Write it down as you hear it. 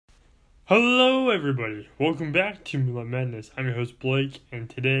Hello everybody, welcome back to Moonlight Madness. I'm your host Blake, and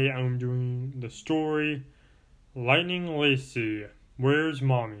today I'm doing the story Lightning Lasey, Where's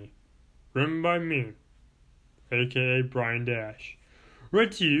Mommy? Written by me, aka Brian Dash.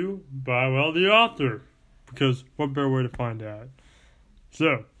 Read to you by, the author, because what better way to find out?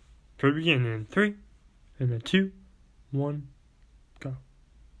 So, for the beginning, in 3, and then 2, 1, go.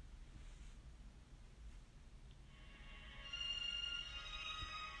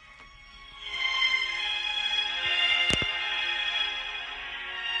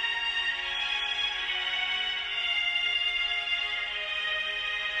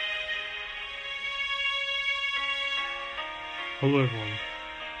 Hello everyone,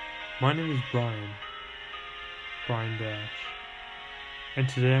 my name is Brian Dash, and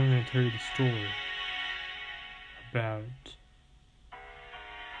today I'm going to tell you the story about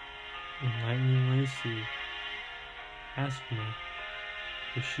when Lightning Lasey asked me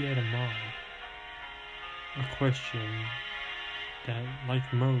if she had a mom. A question that,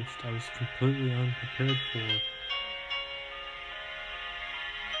 like most, I was completely unprepared for.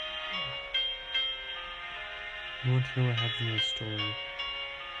 You want to know what happened in this story?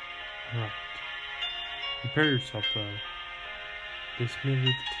 Alright. Prepare yourself though. This may lead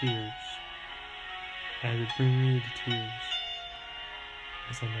to tears. And it bring me to tears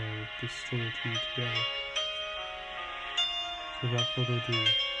as I narrate this story to you today. So without further ado,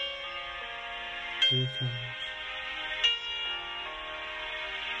 here it comes.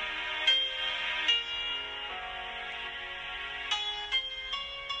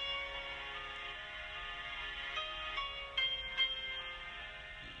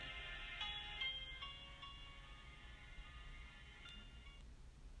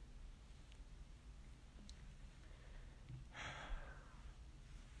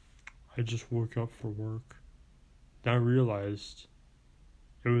 I just woke up for work. Then I realized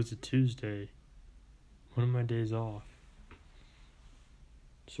it was a Tuesday, one of my days off.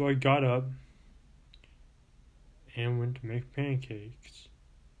 So I got up and went to make pancakes.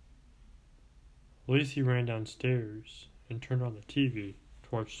 Lasey ran downstairs and turned on the TV to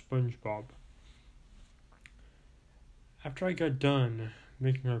watch SpongeBob. After I got done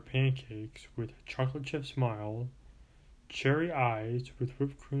making her pancakes with a chocolate chip smile, cherry eyes with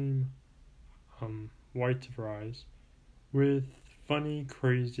whipped cream, whites of her eyes, with funny,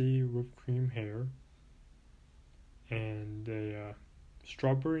 crazy whipped cream hair, and a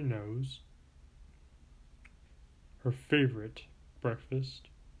strawberry nose, her favorite breakfast,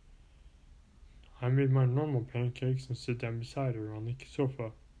 I made my normal pancakes and sit down beside her on the sofa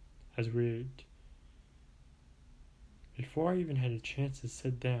as we ate. Before I even had a chance to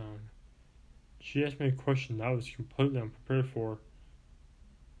sit down, she asked me a question that I was completely unprepared for.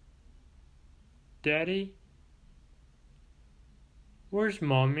 Daddy? Where's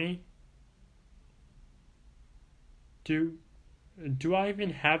Mommy? Do I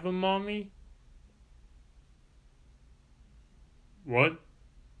even have a mommy? What?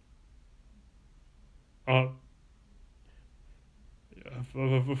 Of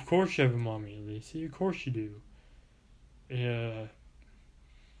course you have a mommy, Lasey. Of course you do.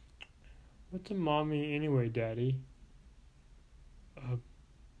 What's a mommy anyway, Daddy?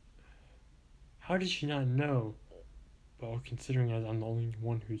 How did she not know? Well, considering as I'm the only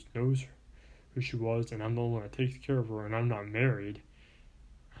one who knows who she was, and I'm the only one that takes care of her, and I'm not married,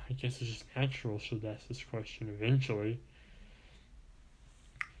 I guess it's just natural she'll ask this question eventually.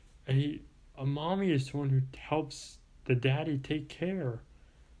 A mommy is someone who helps the daddy take care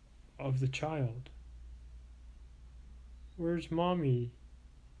of the child. Where's Mommy,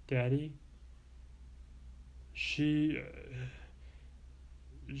 Daddy? She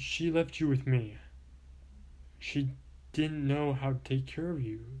left you with me. She didn't know how to take care of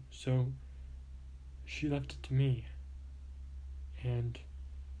you, so she left it to me. And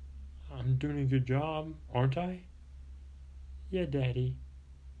I'm doing a good job, aren't I? Yeah, Daddy.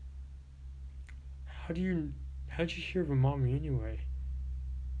 How'd you hear of a mommy anyway?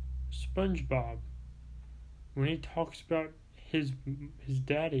 SpongeBob. When he talks about his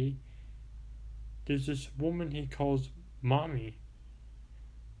daddy, there's this woman he calls Mommy.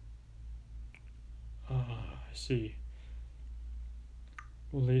 I see.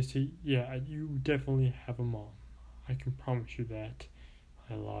 Well, Lasey, yeah, you definitely have a mom. I can promise you that.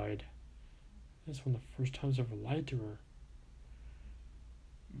 I lied. That's one of the first times I ever lied to her.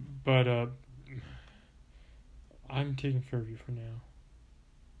 But, I'm taking care of you for now.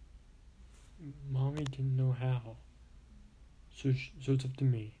 Mommy didn't know how. So it's up to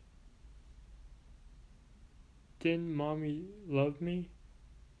me. Didn't Mommy love me?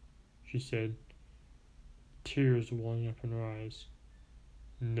 She said, tears welling up in her eyes.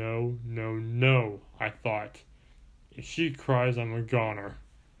 No, no, no, I thought. If she cries, I'm a goner.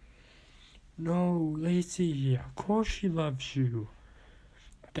 No, Lasey, of course she loves you.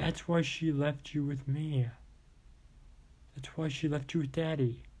 That's why she left you with me. That's why she left you with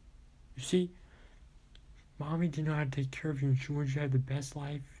Daddy. You see, Mommy didn't know how to take care of you, and she wanted you to have the best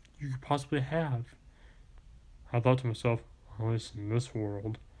life you could possibly have. I thought to myself, well, at least in this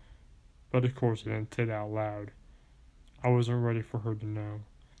world. But of course I didn't say it out loud. I wasn't ready for her to know.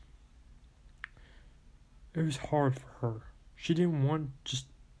 It was hard for her. She didn't want just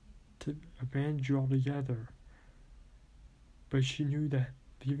to abandon you altogether. But she knew that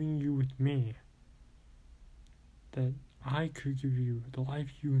leaving you with me, that I could give you the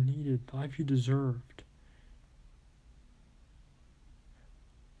life you needed, the life you deserved.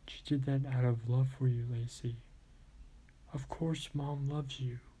 She did that out of love for you, Lasey. Of course Mom loves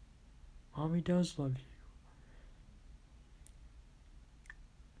you. Mommy does love you.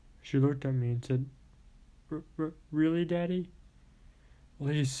 She looked at me and said, Really, Daddy?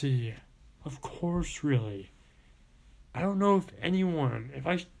 Lasey, of course, really. I don't know if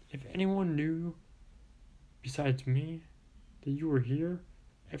anyone knew besides me that you were here,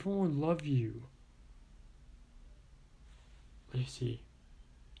 everyone would love you. Lasey,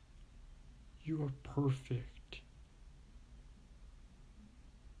 you are perfect.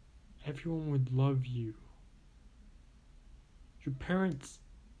 Everyone would love you. Your parents,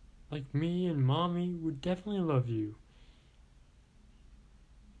 like me and Mommy, would definitely love you.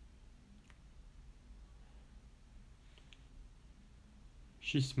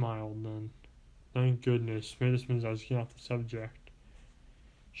 She smiled then. Thank goodness. Maybe this means I was getting off the subject.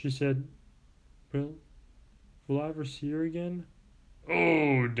 She said, will I ever see her again?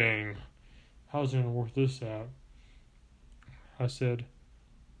 Oh, dang. How's it going to work this out? I said,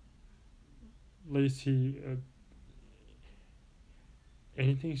 Lasey,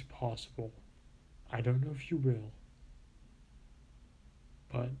 anything's possible. I don't know if you will.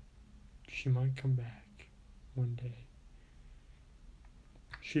 But she might come back one day.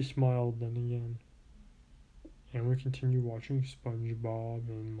 She smiled then again. And we continued watching SpongeBob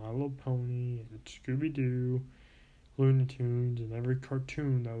and My Little Pony and Scooby-Doo, Looney Tunes, and every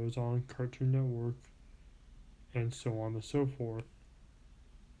cartoon that was on Cartoon Network, and so on and so forth.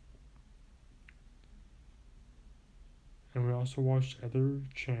 And we also watched other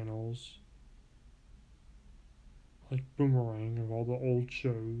channels, like Boomerang, of all the old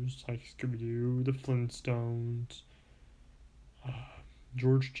shows, like Scooby-Doo, The Flintstones,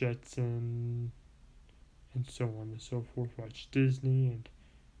 George Jetson, and so on and so forth. Watched Disney and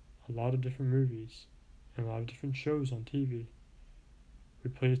a lot of different movies and a lot of different shows on TV. We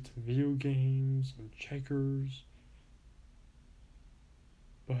played some video games and checkers.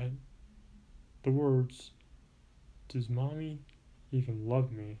 But the words, does Mommy even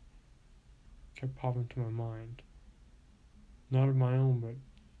love me, kept popping to my mind. Not of my own, but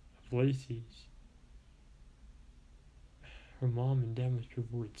of Lasey's. Her mom and dad must be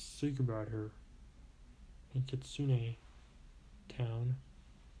worried sick about her in Kitsune Town,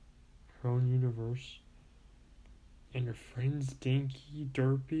 her own universe, and her friends Dinky,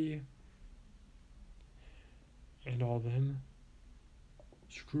 Derpy, and all them,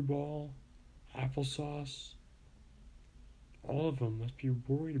 Screwball, Applesauce, all of them must be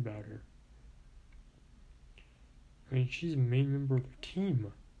worried about her. I mean, she's a main member of their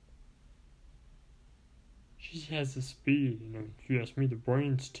team. She has the speed, and if you ask me, the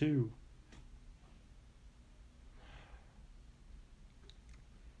brains too.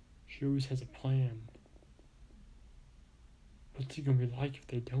 She always has a plan. What's it gonna be like if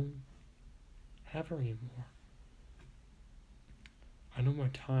they don't have her anymore? I know my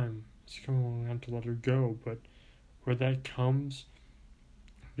time is coming around to let her go, but where that comes,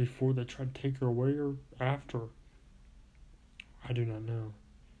 before they try to take her away or after, I do not know.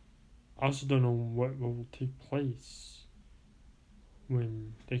 I also don't know what will take place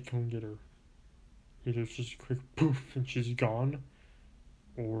when they come get her. Either it's just a quick poof and she's gone,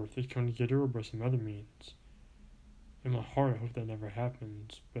 or if they come to get her by some other means. In my heart, I hope that never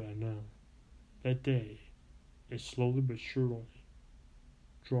happens, but I know that day is slowly but surely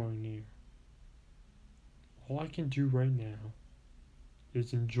drawing near. All I can do right now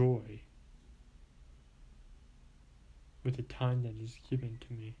is enjoy with the time that is given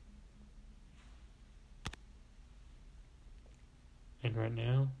to me. And right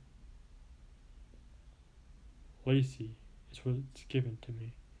now, Lasey is what's given to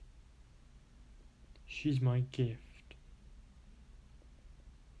me. She's my gift.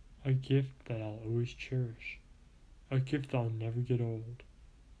 A gift that I'll always cherish. A gift that'll never get old.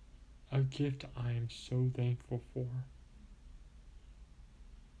 A gift I am so thankful for.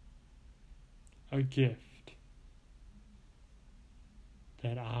 a gift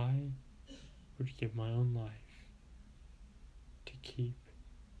that I would give my own life to keep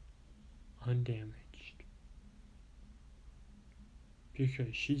undamaged.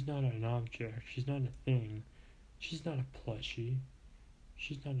 Because she's not an object, she's not a thing, she's not a plushie,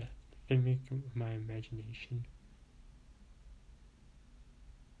 she's not a figment of my imagination.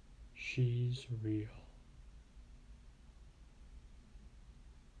 She's real.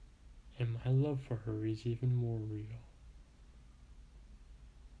 And my love for her is even more real.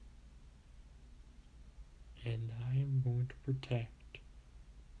 And I am going to protect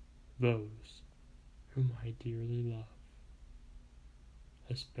those whom I dearly love,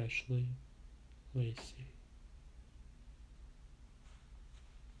 especially Lasey.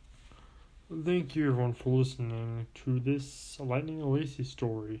 Thank you everyone for listening to this Lightning Lasey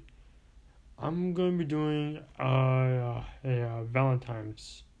story. I'm going to be doing a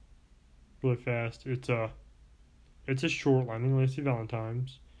Valentine's really fast. It's a short Lightning Lasey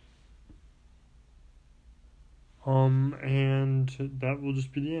Valentine's. And that will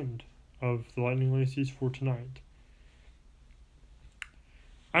just be the end of the Lightning Laceys for tonight.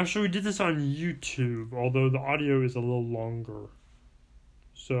 Actually, we did this on YouTube, although the audio is a little longer.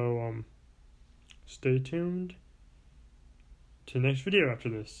 So, stay tuned to the next video after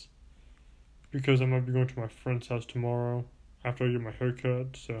this. Because I might be going to my friend's house tomorrow after I get my hair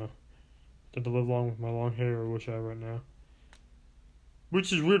cut, so I have to live long with my long hair, which I have right now.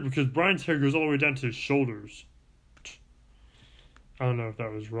 Which is weird because Brian's hair goes all the way down to his shoulders. I don't know if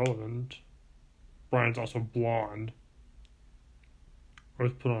that was relevant. Brian's also blonde. I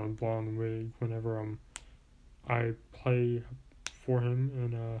always put on a blonde wig whenever I play for him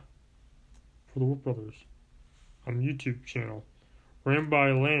and for the Wolf Brothers YouTube channel. Ran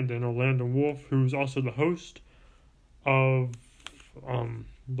by Landon Wolf, who's also the host of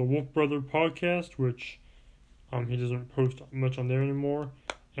the Wolf Brother podcast, which he doesn't post much on there anymore,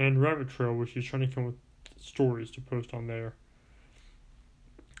 and Rabbit Trail, which he's trying to come with stories to post on there.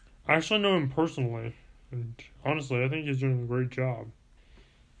 I actually know him personally, and honestly, I think he's doing a great job.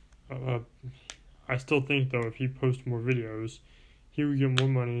 I still think, though, if he posts more videos, he would get more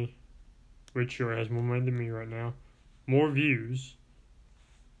money, which he has more money than me right now, more views,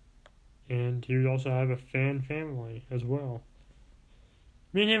 and he would also have a fan family as well.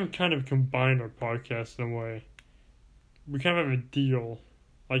 Me and him kind of combined our podcasts in a way. We kind of have a deal,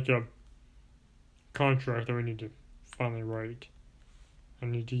 like a contract that we need to finally write. I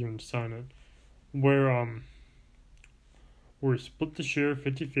need to even sign it. Where we split the share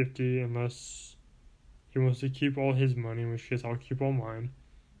 50-50 unless he wants to keep all his money, in which case I'll keep all mine.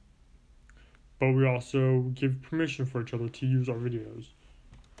 But we also give permission for each other to use our videos.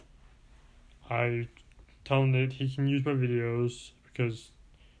 I tell him that he can use my videos because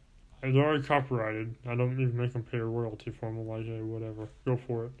they're already copyrighted. I don't even make him pay a royalty for them. Like, hey, whatever. Go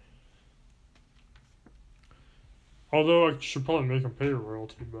for it. Although I should probably make him pay a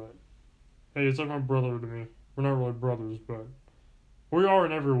royalty, but hey, it's like my brother to me. We're not really brothers, but we are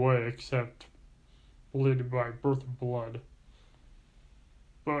in every way except related by birth of blood.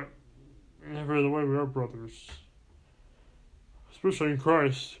 But in every other way, we are brothers. Especially in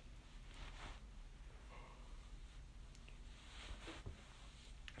Christ.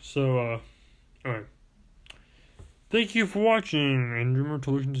 So, alright. Thank you for watching, and remember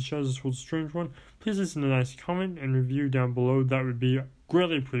to look into Shadows of this World's Strange One. Please listen to a nice comment and review down below. That would be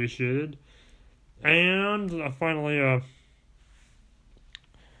greatly appreciated. And finally, if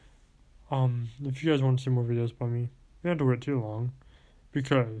you guys want to see more videos by me, you don't have to wait too long,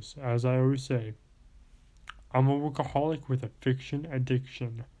 because, as I always say, I'm a workaholic with a fiction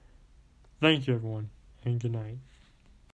addiction. Thank you, everyone, and good night.